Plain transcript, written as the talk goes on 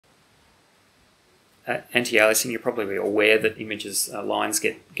anti-aliasing, you're probably aware that images, lines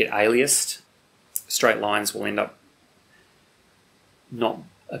get aliased. Straight lines will end up not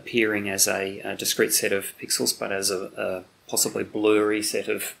appearing as a discrete set of pixels, but as a possibly blurry set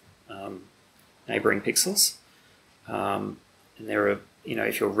of neighbouring pixels. And there are,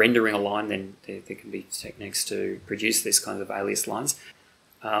 if you're rendering a line, then there can be techniques to produce these kinds of aliased lines.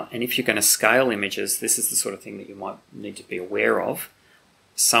 And if you're going to scale images, this is the sort of thing that you might need to be aware of.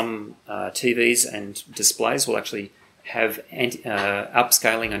 Some TVs and displays will actually have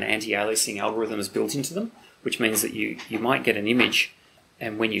upscaling and anti-aliasing algorithms built into them, which means that you might get an image,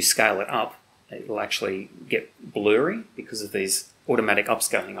 and when you scale it up, it will actually get blurry because of these automatic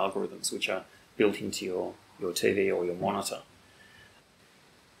upscaling algorithms which are built into your TV or your monitor.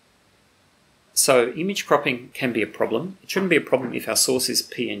 So image cropping can be a problem. It shouldn't be a problem if our source is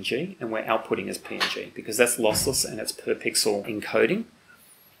PNG and we're outputting as PNG, because that's lossless and it's per pixel encoding.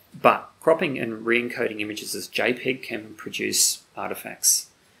 But cropping and re-encoding images as JPEG can produce artifacts.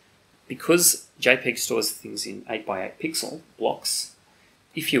 Because JPEG stores things in 8x8 pixel blocks,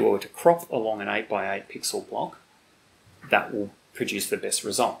 if you were to crop along an 8x8 pixel block, that will produce the best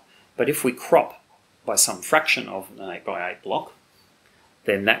result. But if we crop by some fraction of an 8x8 block,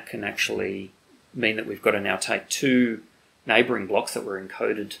 then that can actually mean that we've got to now take two neighbouring blocks that were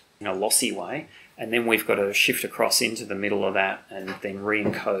encoded in a lossy way, and then we've got to shift across into the middle of that and then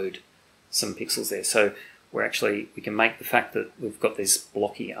re-encode some pixels there. So we can make the fact that we've got these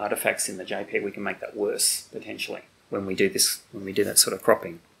blocky artifacts in the JPEG, we can make that worse potentially when we do that sort of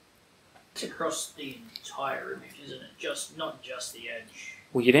cropping. It's across the entire image, isn't it? Not just the edge.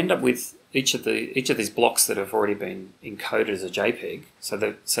 Well, you'd end up with each of these blocks that have already been encoded as a JPEG.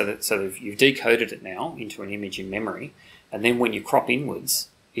 So you've decoded it now into an image in memory, and then when you crop inwards,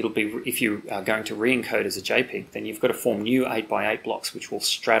 it'll be, if you are going to re-encode as a JPEG, then you've got to form new 8x8 blocks which will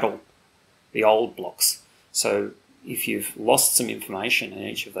straddle the old blocks. So if you've lost some information in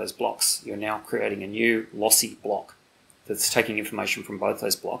each of those blocks, you're now creating a new lossy block that's taking information from both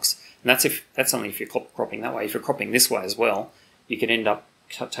those blocks. And that's only if you're cropping that way. If you're cropping this way as well, you could end up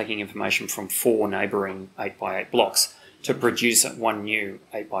taking information from 4 neighbouring 8x8 blocks to produce one new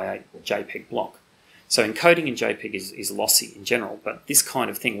 8x8 JPEG block. So encoding in JPEG is lossy in general, but this kind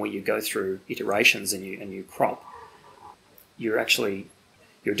of thing where you go through iterations and you crop, you're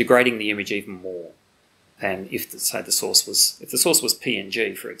degrading the image even more than if, say, the source was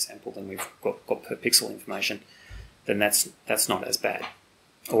PNG, for example, then we've got per pixel information, then that's not as bad.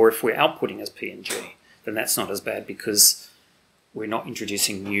 Or if we're outputting as PNG, then that's not as bad because we're not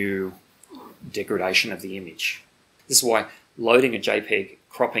introducing new degradation of the image. This is why loading a JPEG,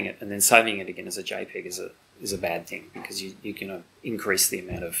 cropping it, and then saving it again as a JPEG is a bad thing, because you're going to increase the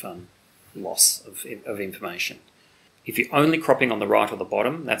amount of loss of information. If you're only cropping on the right or the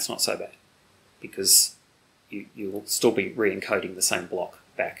bottom, that's not so bad, because you will still be re-encoding the same block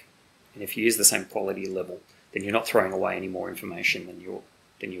back. And if you use the same quality level, then you're not throwing away any more information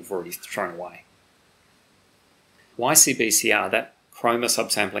than you've already thrown away. YCBCR, that chroma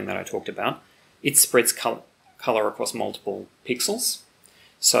subsampling that I talked about, it spreads color across multiple pixels.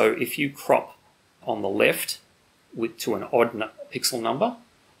 So if you crop on the left to an odd pixel number,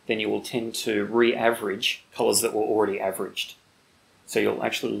 then you will tend to re-average colors that were already averaged. So you'll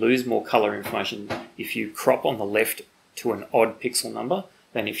actually lose more color information if you crop on the left to an odd pixel number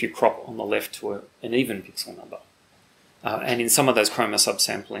than if you crop on the left to an even pixel number. And in some of those chroma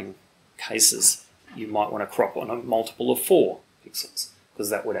subsampling cases, you might want to crop on a multiple of 4 pixels, because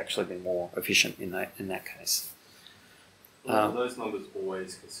that would actually be more efficient in that case. Are those numbers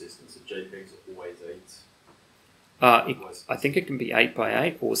always consistent? So JPEGs are always 8? I think it can be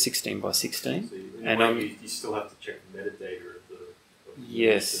 8x8 or 16x16. So you still have to check the metadata of the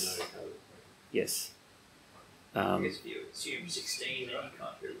yes. to know how to, Yes. I guess if you assume 16, then you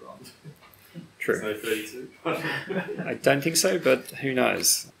can't go wrong. True. No 32? I don't think so, but who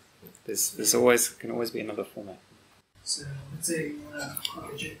knows? There's can always be another format. So let's say you want to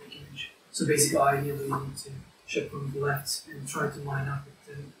crop a JPEG image. So basically, ideally, you need to check from the left and try to line up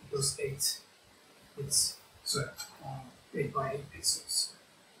with those 8 bits, so 8x8 pixels.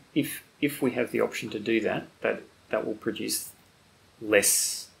 If we have the option to do that will produce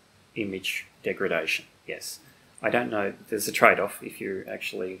less image degradation. Yes, I don't know. There's a trade-off. If you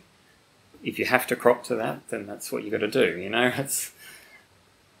have to crop to that, then that's what you got to do.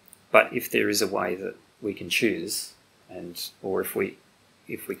 But if there is a way that we can choose, or if we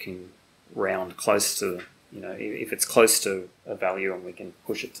can round close to, if it's close to a value and we can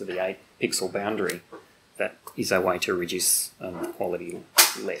push it to the 8 pixel boundary, that is a way to reduce quality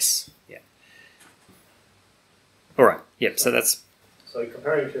less. Yeah. All right. Yep. So that's. So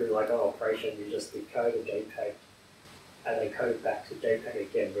comparing to like an operation, you just decode a JPEG and then code it back to JPEG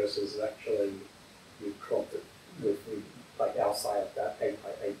again versus actually you crop it with like outside of that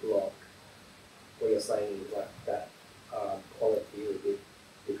 8x8 block. What you're saying is like that quality will be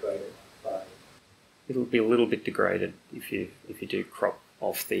degraded by. It'll be a little bit degraded if you do crop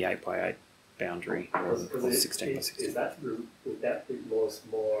off the 8x8 boundary or 16 by 16. Would that lose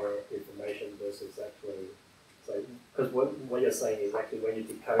more information versus actually? So, because what you're saying is actually when you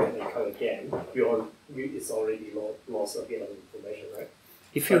decode and code again, it's already lost a bit of information, right?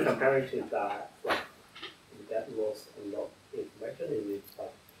 If so you're comparing to that, like that lost a lot of information, is it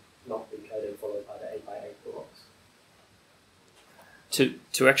like not decoded followed by the 8x8 blocks?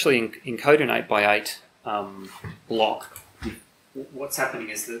 To actually encode an 8x8 block, what's happening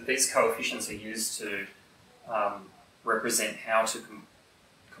is that these coefficients are used to represent how to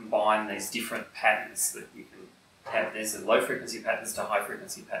combine these different patterns that you can have. There's the low frequency patterns to high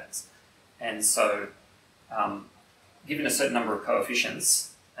frequency patterns. And so given a certain number of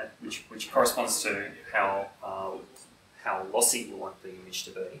coefficients, which corresponds to how lossy you want the image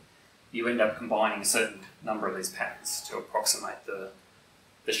to be, you end up combining a certain number of these patterns to approximate the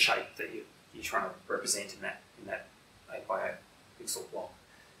shape that you're trying to represent in that 8x8 pixel block.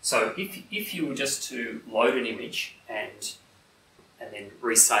 So if you were just to load an image and then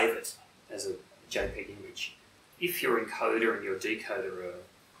resave it as a JPEG image, if your encoder and your decoder are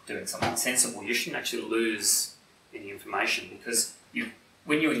doing something sensible, you shouldn't actually lose any information, because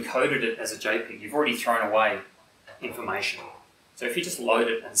when you encoded it as a JPEG, you've already thrown away information. So if you just load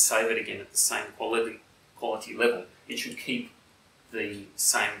it and save it again at the same quality level, it should keep the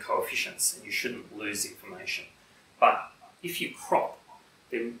same coefficients and you shouldn't lose information. But if you crop,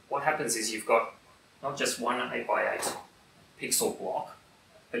 then what happens is you've got not just one 8x8 pixel block,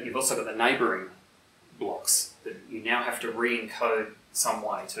 but you've also got the neighbouring blocks that you now have to re-encode some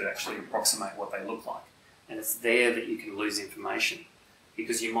way to actually approximate what they look like. And it's there that you can lose information,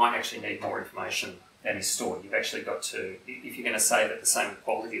 because you might actually need more information than is stored. You've actually got to, if you're going to save at the same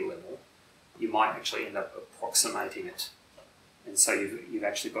quality level, you might actually end up approximating it. And so you've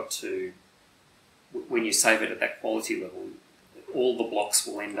actually got to, when you save it at that quality level, all the blocks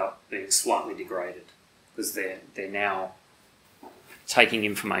will end up being slightly degraded, because they're now taking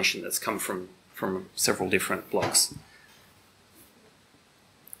information that's come from several different blocks.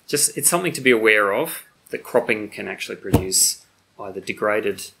 It's something to be aware of, that cropping can actually produce either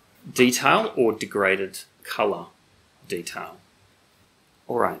degraded detail or degraded colour detail.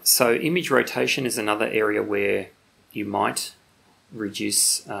 Alright, so image rotation is another area where you might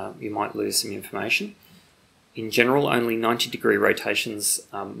lose some information. In general, only 90-degree rotations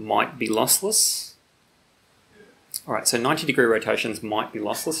might be lossless. Alright, so 90-degree rotations might be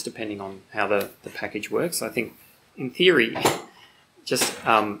lossless depending on how the package works. I think, in theory, just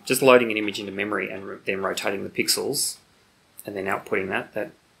loading an image into memory and then rotating the pixels and then outputting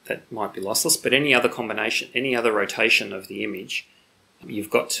that might be lossless. But any other combination, any other rotation of the image, you've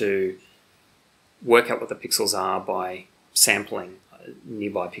got to work out what the pixels are by sampling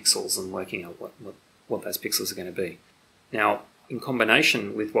nearby pixels and working out what those pixels are going to be. Now, in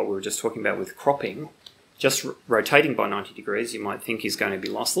combination with what we were just talking about with cropping, just rotating by 90 degrees you might think is going to be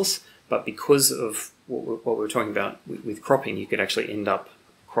lossless, but because of what we were talking about with cropping, you could actually end up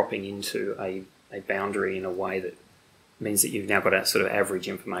cropping into a boundary in a way that means that you've now got a sort of average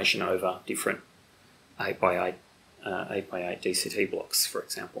information over different 8x8 DCT blocks, for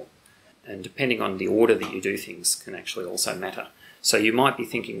example. And depending on the order that you do things can actually also matter. So you might be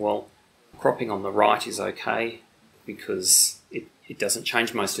thinking, well, cropping on the right is okay because it doesn't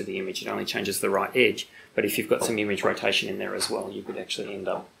change most of the image, it only changes the right edge. But if you've got some image rotation in there as well, you could actually end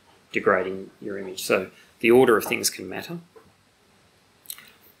up degrading your image. So the order of things can matter.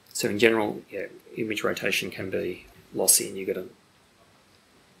 So in general, yeah, image rotation can be lossy, and you've got to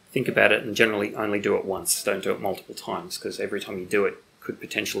think about it and generally only do it once. Don't do it multiple times, because every time you do it could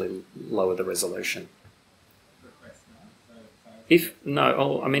potentially lower the resolution. If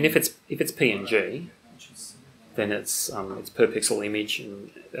it's PNG, then it's per pixel image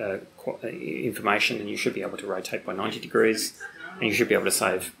and information, and you should be able to rotate by 90 degrees, and you should be able to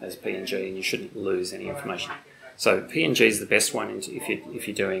save as PNG, and you shouldn't lose any information. So PNG is the best one if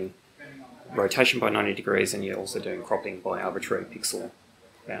you're doing rotation by 90 degrees and you're also doing cropping by arbitrary pixel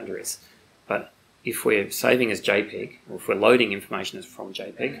boundaries. But if we're saving as JPEG, or if we're loading information from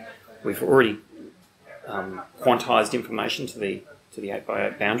JPEG, we've already quantized information to the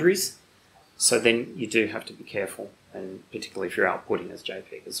 8x8 boundaries. So then you do have to be careful, and particularly if you're outputting as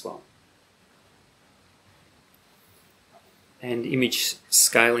JPEG as well. And image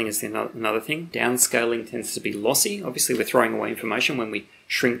scaling is another thing. Downscaling tends to be lossy. Obviously, we're throwing away information when we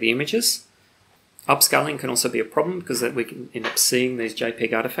shrink the images. Upscaling can also be a problem because we can end up seeing these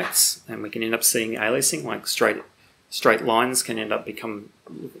JPEG artifacts, and we can end up seeing aliasing, like straight lines can end up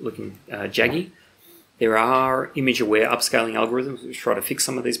looking jaggy. There are image-aware upscaling algorithms which try to fix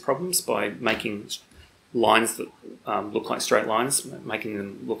some of these problems by making lines that look like straight lines, making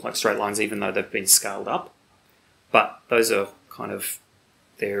them look like straight lines even though they've been scaled up. But those are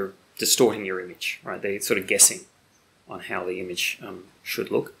they're distorting your image, right? They're sort of guessing on how the image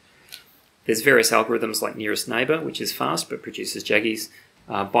should look. There's various algorithms like nearest neighbor, which is fast but produces jaggies,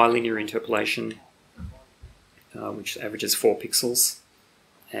 bilinear interpolation, which averages 4 pixels,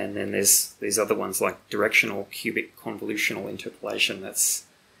 and then there's these other ones like directional cubic convolutional interpolation. That's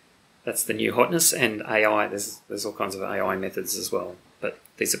the new hotness, and AI. There's all kinds of AI methods as well, but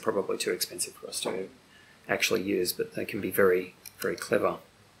these are probably too expensive for us to actually use, but they can be very, very clever.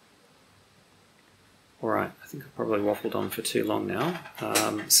 All right, I think I've probably waffled on for too long now.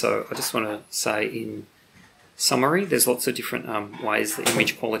 So I just want to say in summary, there's lots of different ways that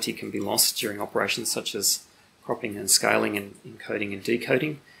image quality can be lost during operations such as cropping and scaling and encoding and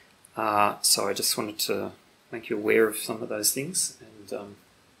decoding. So I just wanted to make you aware of some of those things, and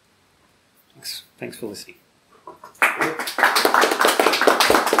thanks for listening.